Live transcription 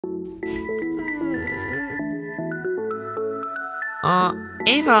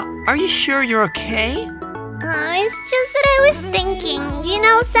Ava, are you sure you're okay? It's just that I was thinking,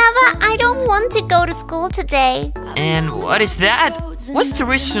 Sava, I don't want to go to school today. And what is that? What's the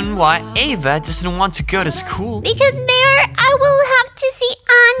reason why Ava doesn't want to go to school? Because there I will have to see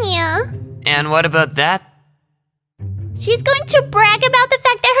Anya. And what about that? She's going to brag about the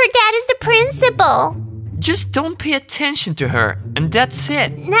fact that her dad is the principal. Just don't pay attention to her, and that's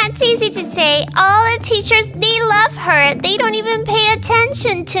it. That's easy to say. All the teachers, they love her. They don't even pay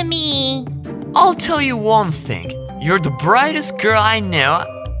attention to me. I'll tell you one thing. You're the brightest girl I know,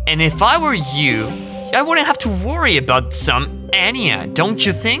 and if I were you, I wouldn't have to worry about some Anya, don't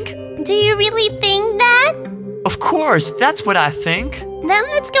you think? Do you really think that? Of course, that's what I think. Then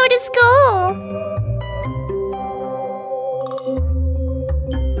let's go to school.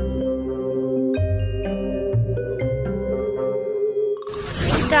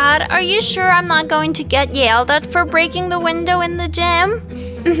 Dad, are you sure I'm not going to get yelled at for breaking the window in the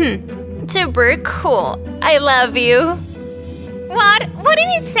gym? Super cool. I love you. What? What did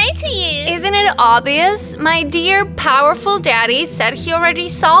he say to you? Isn't it obvious? My dear, powerful daddy said he already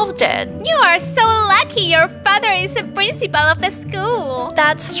solved it. You are so lucky your father is the principal of the school.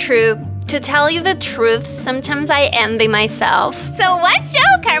 That's true. To tell you the truth, sometimes I envy myself. So what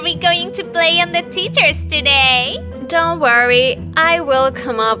joke are we going to play on the teachers today? Don't worry, I will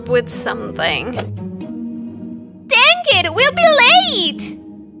come up with something. Dang it, we'll be late!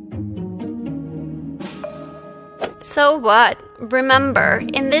 So what? Remember,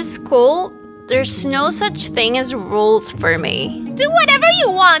 in this school, there's no such thing as rules for me. Do whatever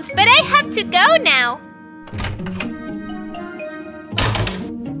you want, but I have to go now.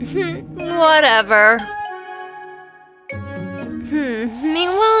 Whatever.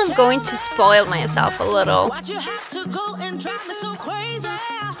 Meanwhile, I'm going to spoil myself a little. Why'd you have to go and drive me so crazy?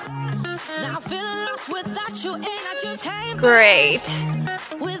 Now I'm feeling lost without you, and I just hate. Great.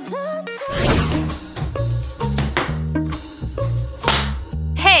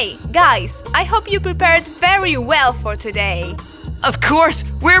 Hey, guys, I hope you prepared very well for today. Of course,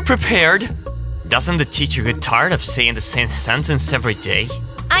 we're prepared. Doesn't the teacher get tired of saying the same sentence every day?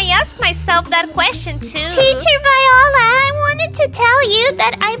 I asked myself that question too. Teacher Viola, I wanted to tell you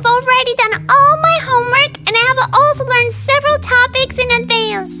that I've already done all my homework and I have also learned several topics in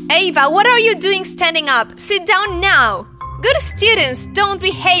advance. Ava, what are you doing standing up? Sit down now. Good students don't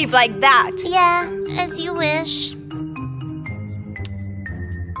behave like that. Yeah, as you wish.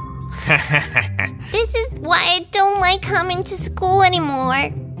 This is why I don't like coming to school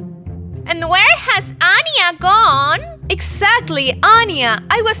anymore. And where has Anya gone? Exactly, Anya.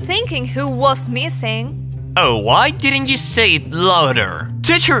 I was thinking who was missing. Oh, why didn't you say it louder?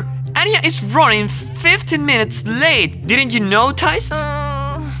 Teacher, Anya is running 15 minutes late. Didn't you notice?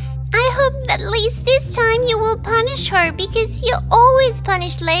 I hope that at least this time you will punish her because you always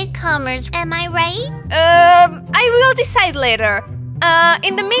punish latecomers. Am I right? I will decide later.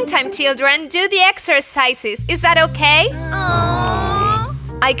 In the meantime, children, do the exercises. Is that okay?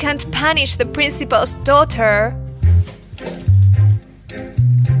 I can't punish the principal's daughter.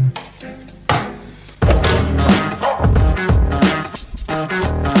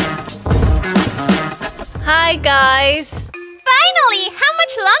 Hi, guys. Finally! How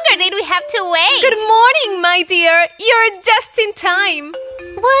much longer did we have to wait? Good morning, my dear. You're just in time.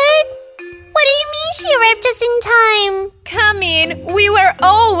 What? What do you mean she arrived just in time? Come in. We were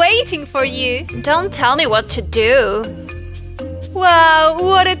all waiting for you. Don't tell me what to do. Wow,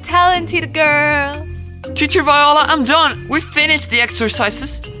 what a talented girl. Teacher Viola, I'm done. We finished the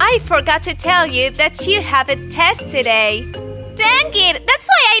exercises. I forgot to tell you that you have a test today. Dang it, that's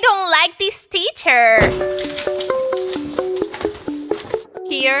why I don't like this teacher.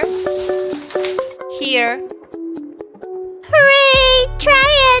 Here. Here. Hooray! Try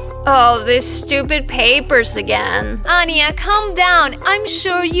it! Oh, these stupid papers again. Anya, calm down. I'm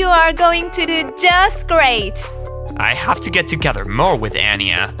sure you are going to do just great. I have to get together more with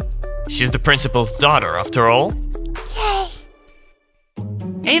Anya. She's the principal's daughter, after all. Yay!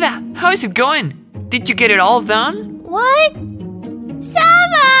 Ava, how is it going? Did you get it all done? What?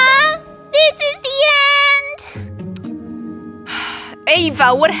 Sava! This is the end!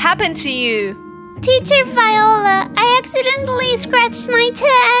 Ava, what happened to you? Teacher Viola, I accidentally scratched my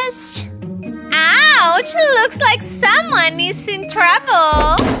test. Ouch! Looks like someone is in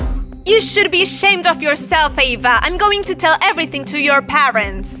trouble. You should be ashamed of yourself, Ava. I'm going to tell everything to your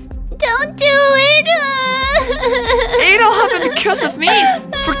parents. Don't do it! It all happened because of me!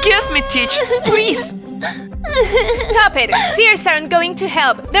 Forgive me, teach, please! Stop it! Tears aren't going to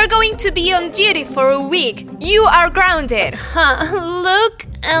help. They're going to be on duty for a week. You are grounded. Look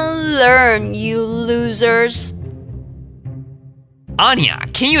and learn, you losers. Anya,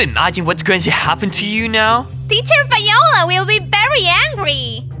 can you imagine what's going to happen to you now? Teacher Viola will be very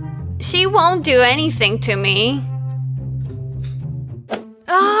angry. She won't do anything to me.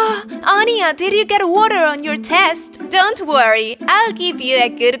 Anya, did you get water on your test? Don't worry, I'll give you a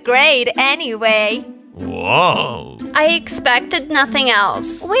good grade anyway. Whoa. I expected nothing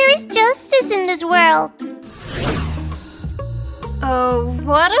else. Where is justice in this world? Oh,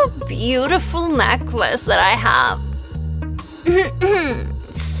 what a beautiful necklace that I have.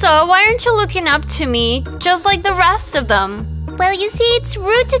 So why aren't you looking up to me, just like the rest of them? Well, you see, it's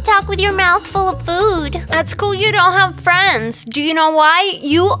rude to talk with your mouth full of food. At school you don't have friends. Do you know why?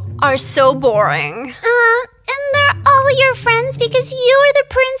 You are so boring. And they're all your friends because you are the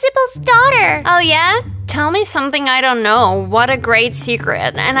principal's daughter. Oh yeah? Tell me something I don't know. What a great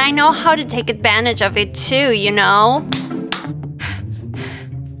secret. And I know how to take advantage of it too, you know?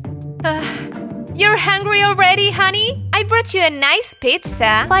 You're hungry already, honey? I brought you a nice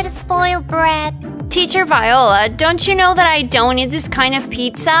pizza. What a spoiled brat. Teacher Viola, don't you know that I don't eat this kind of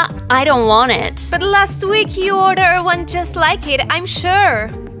pizza? I don't want it. But last week you ordered one just like it, I'm sure.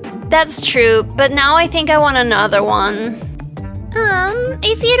 That's true, but now I think I want another one.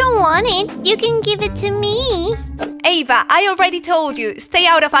 If you don't want it, you can give it to me. Ava, I already told you, stay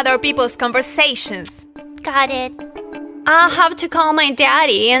out of other people's conversations. Got it. I'll have to call my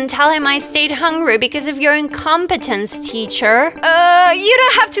daddy and tell him I stayed hungry because of your incompetence, teacher. You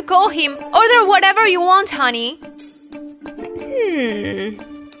don't have to call him. Order whatever you want, honey.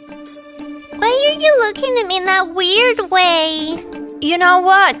 Why are you looking at me in that weird way? You know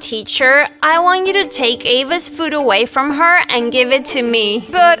what, teacher? I want you to take Ava's food away from her and give it to me.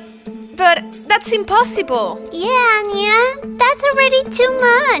 But that's impossible. Yeah, Anya, that's already too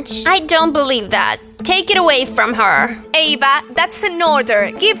much. I don't believe that. Take it away from her. Ava, that's an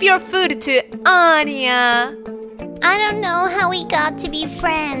order. Give your food to Anya. I don't know how we got to be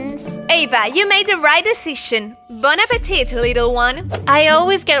friends. Ava, you made the right decision. Bon appetit, little one. I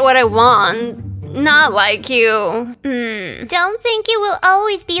always get what I want. Not like you. Don't think it will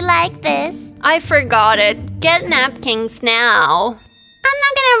always be like this. I forgot it. Get napkins now. I'm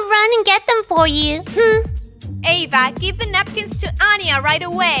not gonna run and get them for you. Ava, give the napkins to Anya right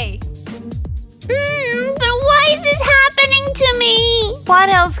away. But why is this happening to me? What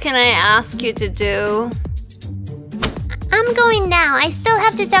else can I ask you to do? I'm going now. I still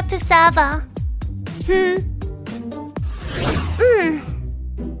have to talk to Sava.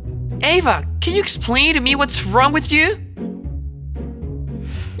 Ava, can you explain to me what's wrong with you?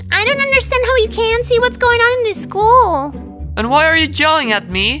 I don't understand how you can't see what's going on in this school. And why are you yelling at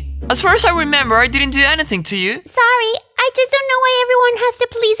me? As far as I remember, I didn't do anything to you. Sorry, I just don't know why everyone has to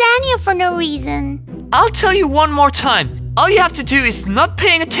please Anya for no reason. I'll tell you one more time. All you have to do is not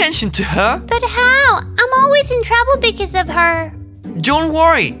paying attention to her. But how? I'm always in trouble because of her. Don't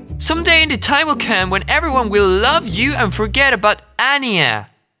worry. Someday the time will come when everyone will love you and forget about Anya.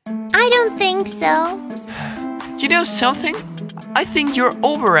 I don't think so. You know something? I think you're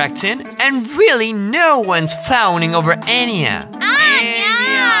overacting and really no one's fawning over Anya.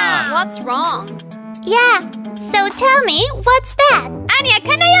 Anya! What's wrong? Yeah, so tell me, what's that? Anya,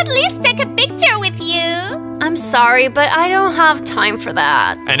 can I at least take a picture with you? I'm sorry, but I don't have time for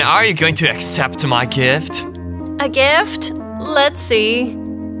that. And are you going to accept my gift? A gift? Let's see.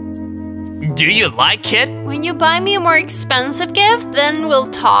 Do you like it? When you buy me a more expensive gift, then we'll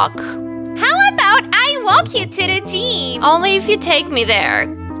talk. How about I walk you to the gym? Only if you take me there.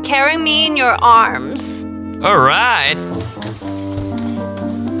 Carry me in your arms. Alright.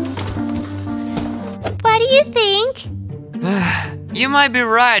 What do you think? You might be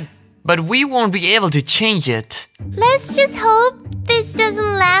right, but we won't be able to change it. Let's just hope this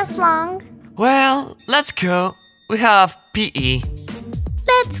doesn't last long. Well, let's go. We have PE.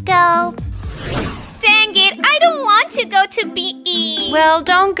 Let's go. Dang it, I don't want to go to PE. Well,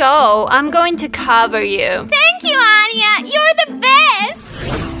 don't go. I'm going to cover you. Thank you, Anya. You're the best.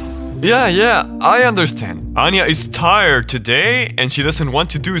 Yeah, I understand. Anya is tired today and she doesn't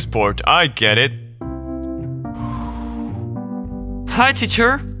want to do sport. I get it. Hi,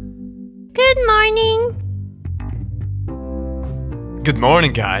 teacher. Good morning. Good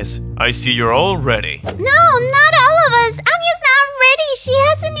morning, guys. I see you're all ready. No, not all of us. Anya's not ready. She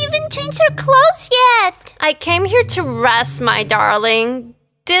hasn't even changed her clothes yet. I came here to rest, my darling.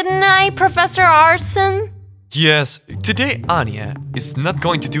 Didn't I, Professor Arson? Yes, today Anya is not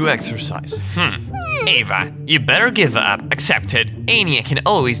going to do exercise. Ava, you better give up. Accept it. Anya can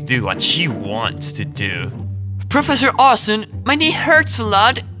always do what she wants to do. Professor Austin, my knee hurts a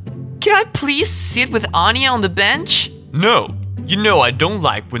lot. Can I please sit with Anya on the bench? No, you know I don't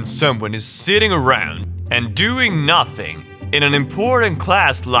like when someone is sitting around and doing nothing in an important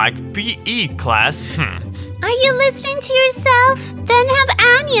class like PE class. Are you listening to yourself? Then have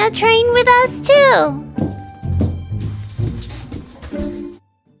Anya train with us too.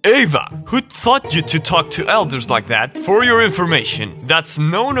 Ava, who taught you to talk to elders like that? For your information, that's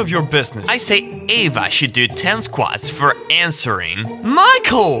none of your business. I say Ava should do 10 squats for answering.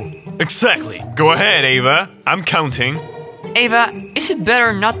 Michael! Exactly. Go ahead, Ava. I'm counting. Ava, is it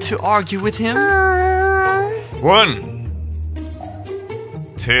better not to argue with him? 1,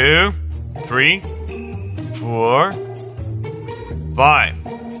 2, 3, 4, 5,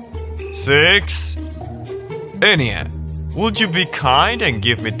 6. Anya, would you be kind and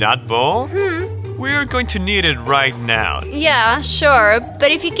give me that ball? We're going to need it right now. Yeah, sure,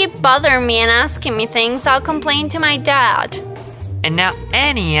 but if you keep bothering me and asking me things, I'll complain to my dad. And now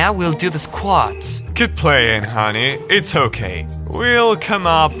Anya will do the squats. Keep playing, honey. It's okay. We'll come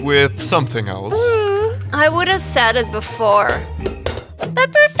up with something else. I would have said it before.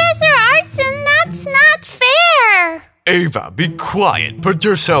 But Professor Arson, that's not fair. Ava, be quiet. Put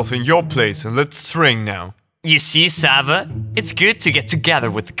yourself in your place and let's swing now. You see, Sava? It's good to get together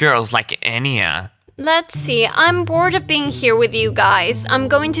with girls like Anya. Let's see, I'm bored of being here with you guys. I'm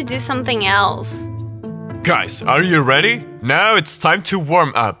going to do something else. Guys, are you ready? Now it's time to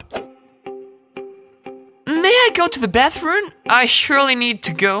warm up. May I go to the bathroom? I surely need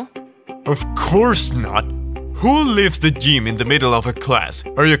to go. Of course not. Who leaves the gym in the middle of a class?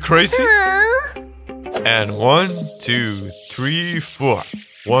 Are you crazy? And 1, 2, 3, 4.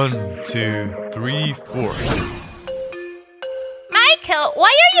 1, 2, 3, 4. Michael,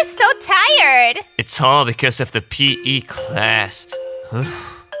 why are you so tired? It's all because of the PE class.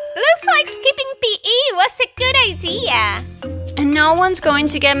 Looks like skipping PE was a good idea. And no one's going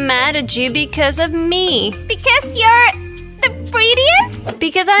to get mad at you because of me. Because you're the prettiest?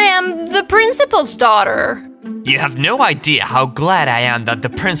 Because I am the principal's daughter. You have no idea how glad I am that the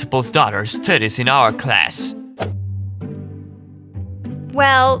principal's daughter studies in our class.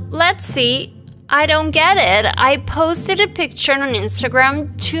 Well, let's see. I don't get it. I posted a picture on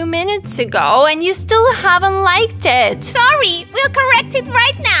Instagram 2 minutes ago and you still haven't liked it. Sorry, we'll correct it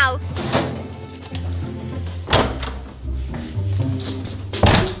right now.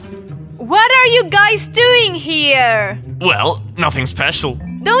 What are you guys doing here? Well, nothing special.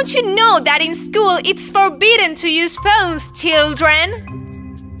 Don't you know that in school it's forbidden to use phones, children?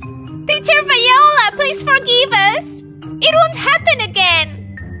 Teacher Viola, please forgive us. It won't happen again.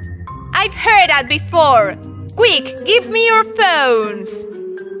 I've heard that before. Quick, give me your phones.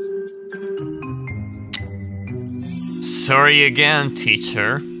 Sorry again,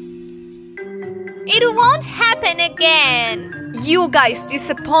 teacher. It won't happen again. You guys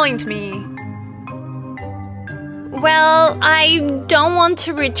disappoint me. Well, I don't want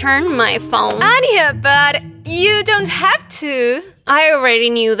to return my phone. Anya, but you don't have to. I already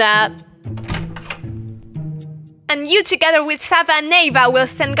knew that. And you together with Sava and Ava will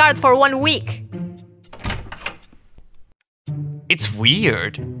stand guard for 1 week. It's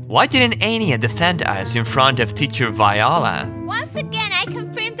weird. Why didn't Anya defend us in front of teacher Viola? Once again, I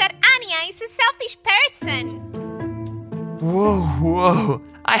confirm that Anya is a selfish person. Whoa.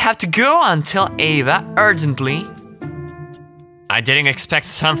 I have to go and tell Ava urgently. I didn't expect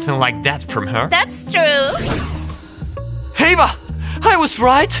something like that from her. That's true. Ava, I was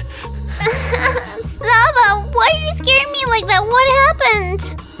right. Sava, why are you scaring me like that? What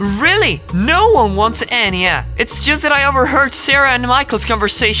happened? Really? No one wants Anya. It's just that I overheard Sarah and Michael's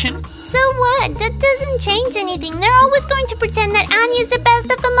conversation. So what? That doesn't change anything. They're always going to pretend that Anya's the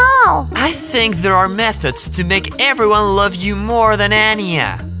best of them all. I think there are methods to make everyone love you more than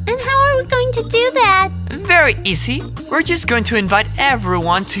Anya. And how are we going to do that? Very easy. We're just going to invite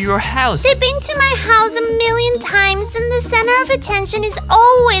everyone to your house. They've been to my house 1,000,000 times and the center of attention is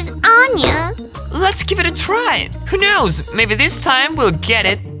always Anya. Let's give it a try. Who knows? Maybe this time we'll get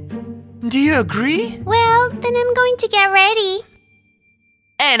it. Do you agree? Well, then I'm going to get ready.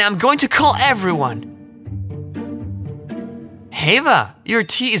 And I'm going to call everyone. Ava, your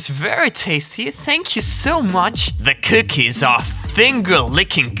tea is very tasty. Thank you so much. The cookies are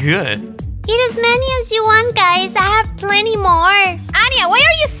finger-licking good. Eat as many as you want, guys. I have plenty more. Anya, why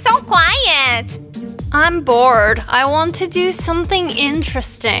are you so quiet? I'm bored. I want to do something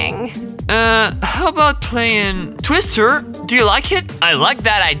interesting. How about playing Twister? Do you like it? I like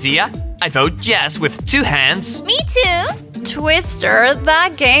that idea. I vote yes with 2 hands. Me too. Twister,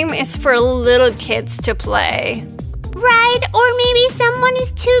 that game is for little kids to play. Right, or maybe someone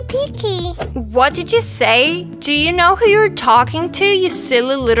is too picky. What did you say? Do you know who you're talking to, you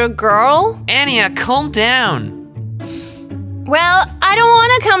silly little girl? Anya, calm down. Well, I don't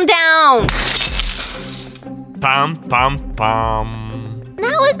want to come down. Pam, pam, pam.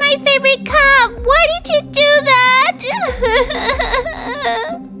 That was my favorite cup. Why did you do that?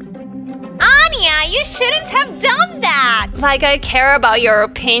 Anya, you shouldn't have done that. Like I care about your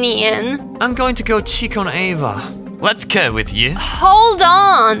opinion. I'm going to go check on Ava. Let's go with you. Hold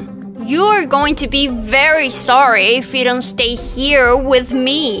on. You are going to be very sorry if you don't stay here with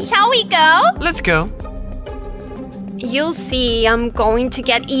me. Shall we go? Let's go. You'll see, I'm going to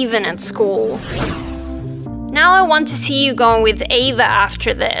get even at school. Now I want to see you going with Ava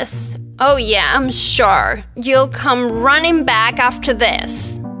after this. Oh yeah, I'm sure. You'll come running back after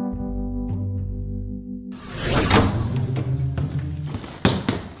this.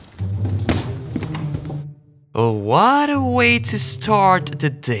 Oh, what a way to start the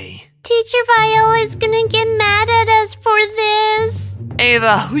day. Teacher Viola is gonna get mad at us for this.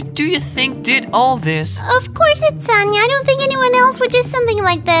 Ava, who do you think did all this? Of course it's Anya. I don't think anyone else would do something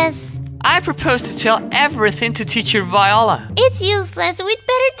like this. I propose to tell everything to Teacher Viola. It's useless. We'd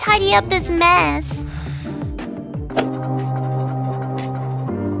better tidy up this mess.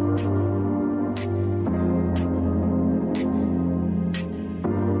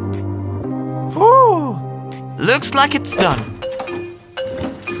 Whew. Looks like it's done.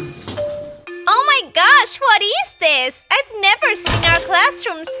 Oh my gosh, what is this? I've never seen our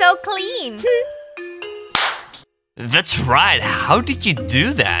classroom so clean. That's right. How did you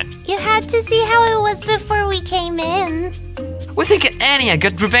do that? You had to see how it was before we came in. We think Anya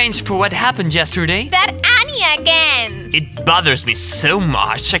got revenge for what happened yesterday. That Anya again. It bothers me so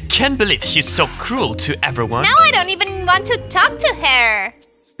much. I can't believe she's so cruel to everyone. Now I don't even want to talk to her.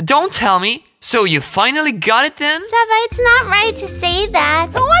 Don't tell me. So you finally got it then? Sava, it's not right to say that.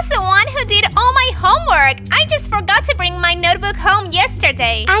 Who was the one who did all my homework? I just forgot to bring my notebook home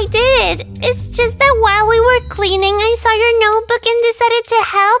yesterday. I did. It's just that while we were cleaning, I saw your notebook and decided to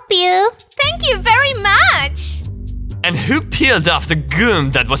help you. Thank you very much. And who peeled off the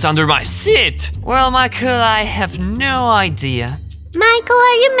gum that was under my seat? Well, Michael, I have no idea. Michael,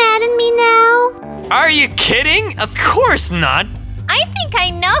 are you mad at me now? Are you kidding? Of course not. I think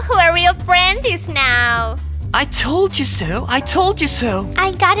I know who a real friend is now. I told you so. I told you so.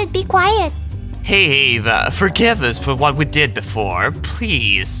 I got it. Be quiet. Hey, Ava, forgive us for what we did before,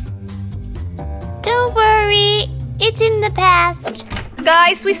 please. Don't worry. It's in the past.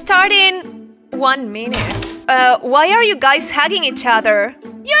 Guys, we start in 1 minute. Why are you guys hugging each other?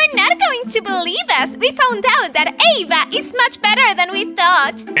 You're not going to believe us. We found out that Ava is much better than we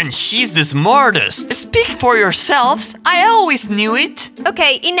thought. And she's the smartest. Speak for yourselves. I always knew it.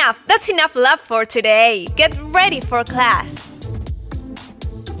 Okay, enough. That's enough love for today. Get ready for class.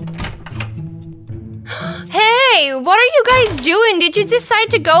 Hey, what are you guys doing? Did you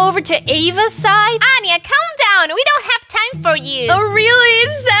decide to go over to Ava's side? Anya, calm down. We don't have time for you. Oh, really?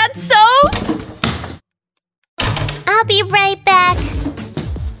 Is that so? I'll be right back.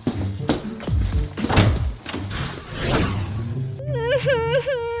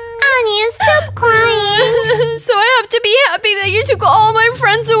 Anya, stop crying. So I have to be happy that you took all my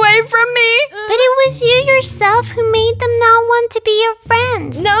friends away from me. But it was you yourself who made them not want to be your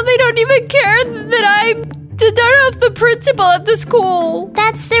friends. Now they don't even care that I'm the daughter of the principal at the school.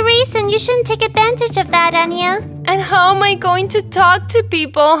 That's the reason. You shouldn't take advantage of that, Anya. And how am I going to talk to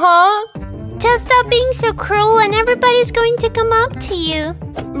people, huh? Just stop being so cruel and everybody's going to come up to you.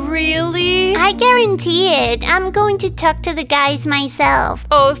 Really? I guarantee it. I'm going to talk to the guys myself.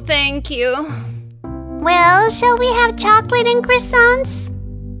 Oh, thank you. Well, shall we have chocolate and croissants?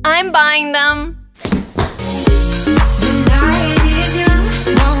 I'm buying them.